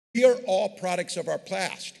We are all products of our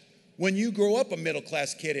past. When you grow up a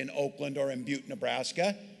middle-class kid in Oakland or in Butte,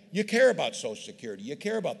 Nebraska, you care about Social Security. You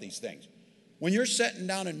care about these things. When you're sitting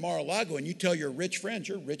down in Mar-a-Lago and you tell your rich friends,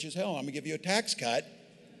 you're rich as hell, I'm going to give you a tax cut,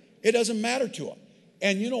 it doesn't matter to them.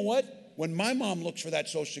 And you know what? When my mom looks for that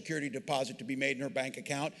Social Security deposit to be made in her bank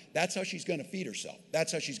account, that's how she's going to feed herself.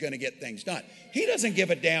 That's how she's going to get things done. He doesn't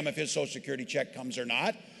give a damn if his Social Security check comes or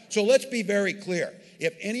not. So let's be very clear.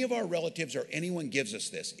 If any of our relatives or anyone gives us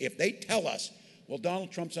this, if they tell us, well,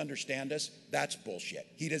 Donald Trump's understand us, that's bullshit.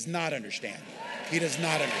 He does not understand. He does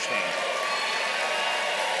not understand.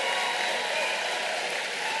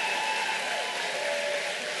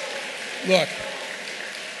 Look,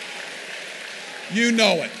 you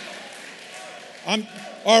know it.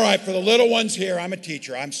 All right, for the little ones here, I'm a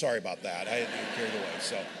teacher. I'm sorry about that. I carried away.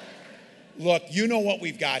 So, look, you know what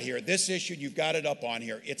we've got here. This issue, you've got it up on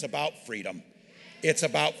here. It's about freedom. It's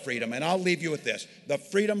about freedom. And I'll leave you with this. The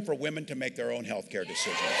freedom for women to make their own health care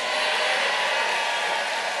decisions.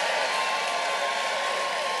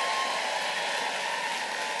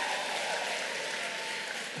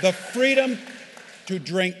 The freedom to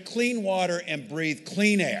drink clean water and breathe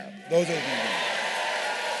clean air. Those are the things.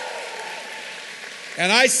 And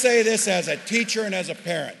I say this as a teacher and as a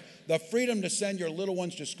parent. The freedom to send your little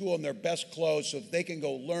ones to school in their best clothes so that they can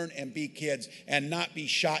go learn and be kids and not be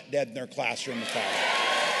shot dead in their classroom and fire.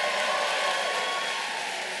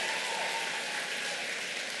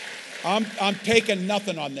 I'm taking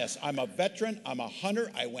nothing on this. I'm a veteran. I'm a hunter.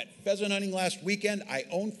 I went pheasant hunting last weekend. I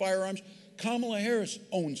own firearms. Kamala Harris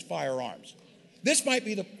owns firearms. This might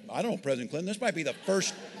be I don't know, President Clinton, this might be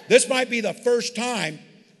the first time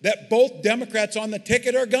that both Democrats on the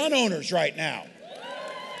ticket are gun owners right now.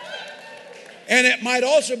 And it might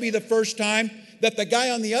also be the first time that the guy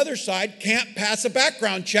on the other side can't pass a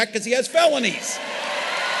background check because he has felonies.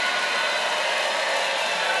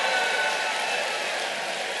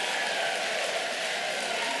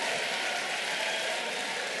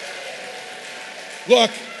 Look,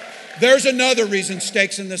 there's another reason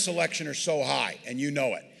stakes in this election are so high, and you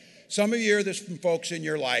know it. Some of you hear this from folks in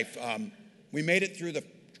your life. We made it through the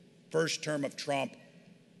first term of Trump.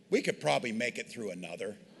 We could probably make it through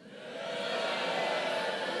another.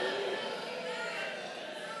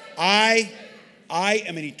 I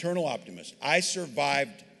am an eternal optimist. I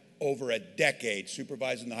survived over a decade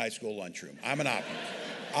supervising the high school lunchroom. I'm an optimist.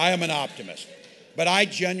 I am an optimist. But I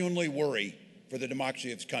genuinely worry for the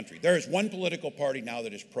democracy of this country. There is one political party now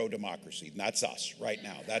that is pro-democracy, and that's us right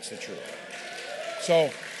now. That's the truth.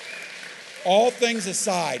 So, all things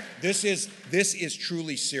aside, this is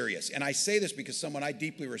truly serious. And I say this because someone I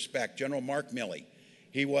deeply respect, General Mark Milley,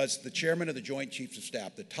 he was the chairman of the Joint Chiefs of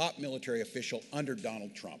Staff, the top military official under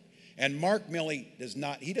Donald Trump. And Mark Milley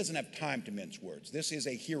doesn't have time to mince words. This is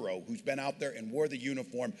a hero who's been out there and wore the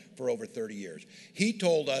uniform for over 30 years. He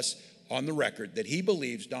told us on the record that he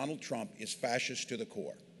believes Donald Trump is fascist to the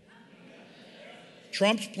core.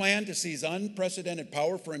 Trump's plan to seize unprecedented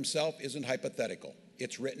power for himself isn't hypothetical.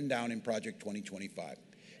 It's written down in Project 2025.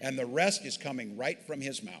 And the rest is coming right from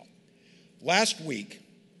his mouth. Last week,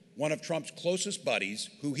 one of Trump's closest buddies,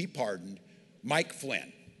 who he pardoned, Mike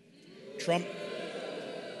Flynn,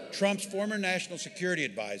 Trump's former national security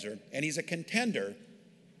advisor, and he's a contender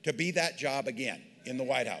to be that job again in the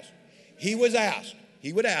White House. He would ask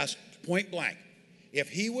point blank if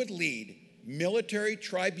he would lead military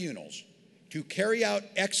tribunals to carry out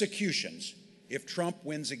executions if Trump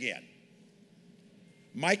wins again.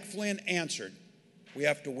 Mike Flynn answered, we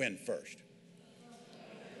have to win first.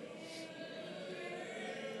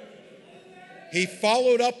 He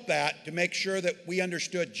followed up that to make sure that we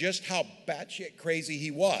understood just how batshit crazy he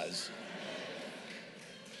was.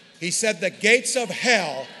 He said, the gates of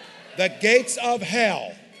hell,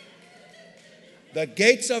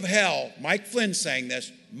 Mike Flynn saying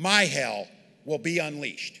this, my hell will be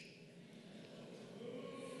unleashed.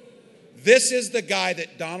 This is the guy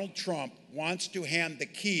that Donald Trump wants to hand the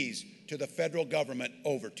keys to the federal government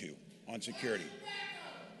over to on security.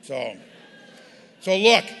 So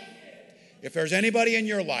look, if there's anybody in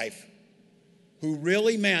your life who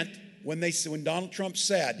really meant when Donald Trump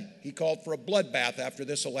said he called for a bloodbath after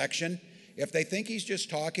this election, if they think he's just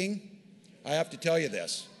talking, I have to tell you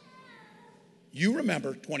this. You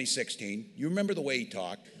remember 2016. You remember the way he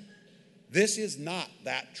talked. This is not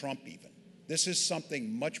that Trump even. This is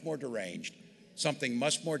something much more deranged, something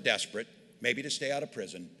much more desperate, maybe to stay out of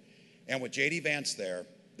prison. And with JD Vance there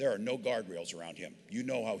are no guardrails around him. You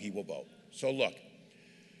know how he will vote. So look,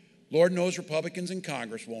 Lord knows Republicans in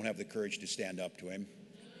Congress won't have the courage to stand up to him.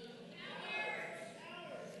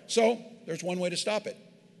 So there's one way to stop it.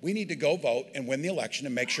 We need to go vote and win the election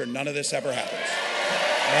and make sure none of this ever happens.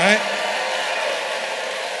 right?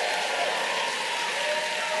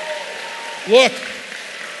 Look,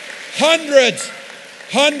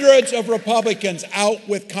 hundreds of Republicans out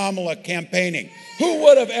with Kamala campaigning. Who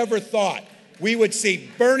would have ever thought we would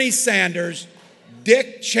see Bernie Sanders,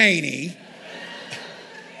 Dick Cheney,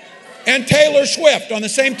 and Taylor Swift on the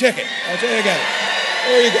same ticket? I'll tell you again.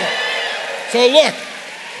 There you go. So look,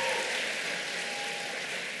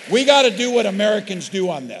 we got to do what Americans do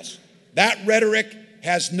on this. That rhetoric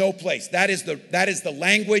has no place. That is the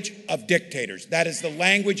language of dictators. That is the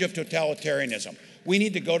language of totalitarianism. We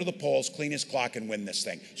need to go to the polls, clean his clock, and win this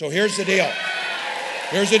thing. So here's the deal.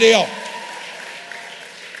 Here's the deal.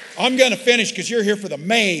 I'm going to finish because you're here for the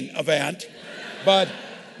main event. But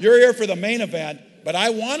you're here for the main event. But I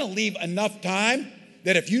want to leave enough time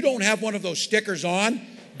that if you don't have one of those stickers on,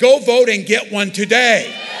 go vote and get one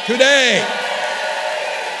today. Today.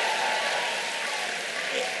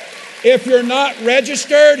 If you're not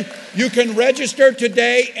registered, you can register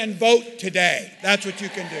today and vote today. That's what you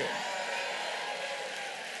can do.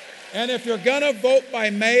 And if you're going to vote by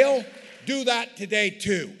mail, do that today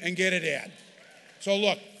too and get it in. So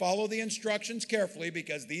look, follow the instructions carefully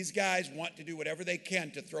because these guys want to do whatever they can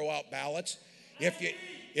to throw out ballots. If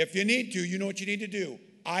you need to, you know what you need to do.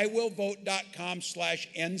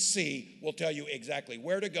 iwillvote.com/NC will tell you exactly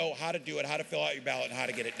where to go, how to do it, how to fill out your ballot, and how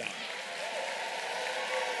to get it done.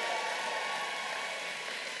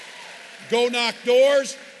 Go knock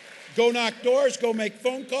doors, go make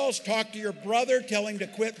phone calls, talk to your brother, tell him to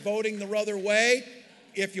quit voting the other way.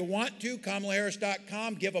 If you want to,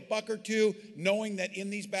 KamalaHarris.com, give a buck or two, knowing that in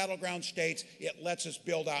these battleground states, it lets us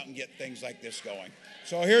build out and get things like this going.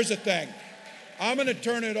 So here's the thing. I'm going to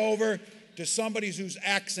turn it over to somebody whose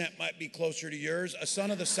accent might be closer to yours, a son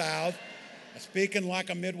of the South, speaking like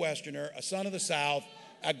a Midwesterner, a son of the South,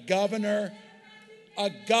 a governor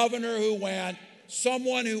who went,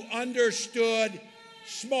 someone who understood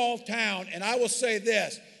small town. And I will say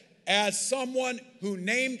this, as someone who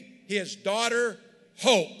named his daughter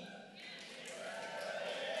Hope,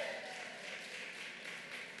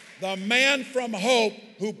 the man from Hope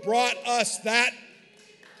who brought us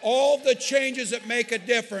all the changes that make a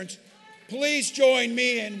difference, please join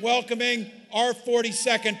me in welcoming our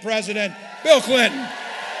 42nd president, Bill Clinton.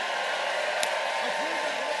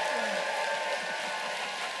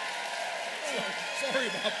 Sorry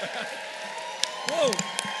about that. Whoa.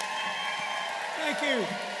 Thank you.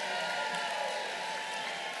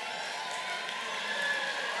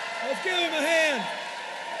 Let's give him a hand.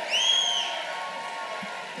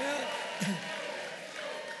 Now,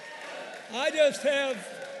 I just have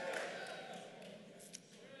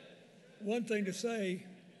one thing to say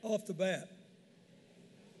off the bat.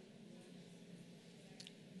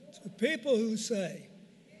 To people who say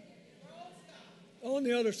on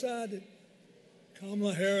the other side that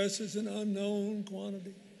Kamala Harris is an unknown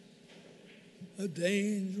quantity, a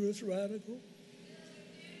dangerous radical.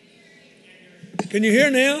 Can you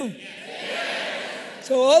hear now?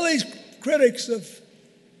 So all these critics of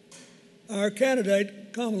our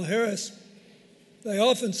candidate, Kamala Harris, they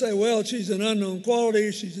often say, well, she's an unknown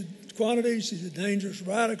quantity, she's a dangerous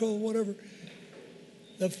radical, whatever.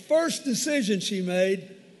 The first decision she made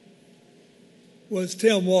was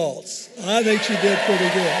Tim Walz. I think she did pretty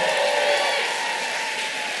good.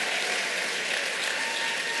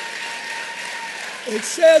 It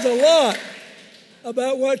says a lot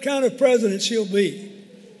about what kind of president she'll be.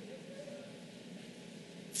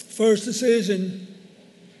 First decision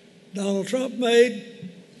Donald Trump made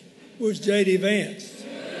was JD Vance.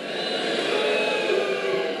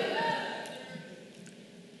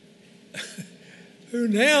 Who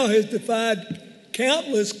now has defied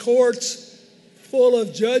countless courts full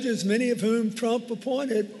of judges, many of whom Trump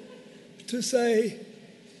appointed, to say,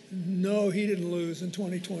 no, he didn't lose in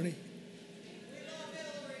 2020.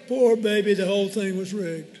 Poor baby, the whole thing was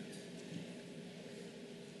rigged.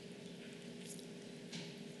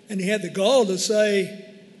 And he had the gall to say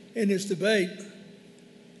in his debate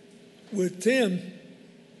with Tim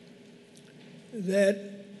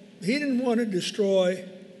that he didn't want to destroy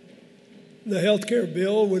the health care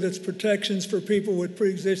bill with its protections for people with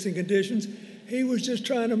pre-existing conditions. He was just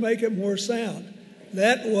trying to make it more sound.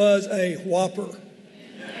 That was a whopper.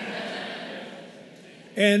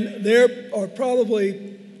 And there are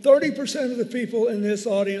probably 30% of the people in this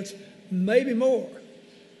audience, maybe more,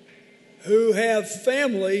 who have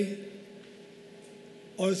family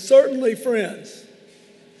or certainly friends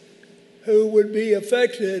who would be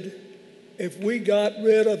affected if we got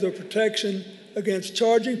rid of the protection against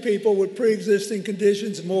charging people with pre-existing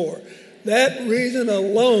conditions more. That reason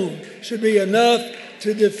alone should be enough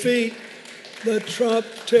to defeat the Trump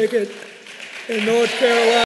ticket in North Carolina.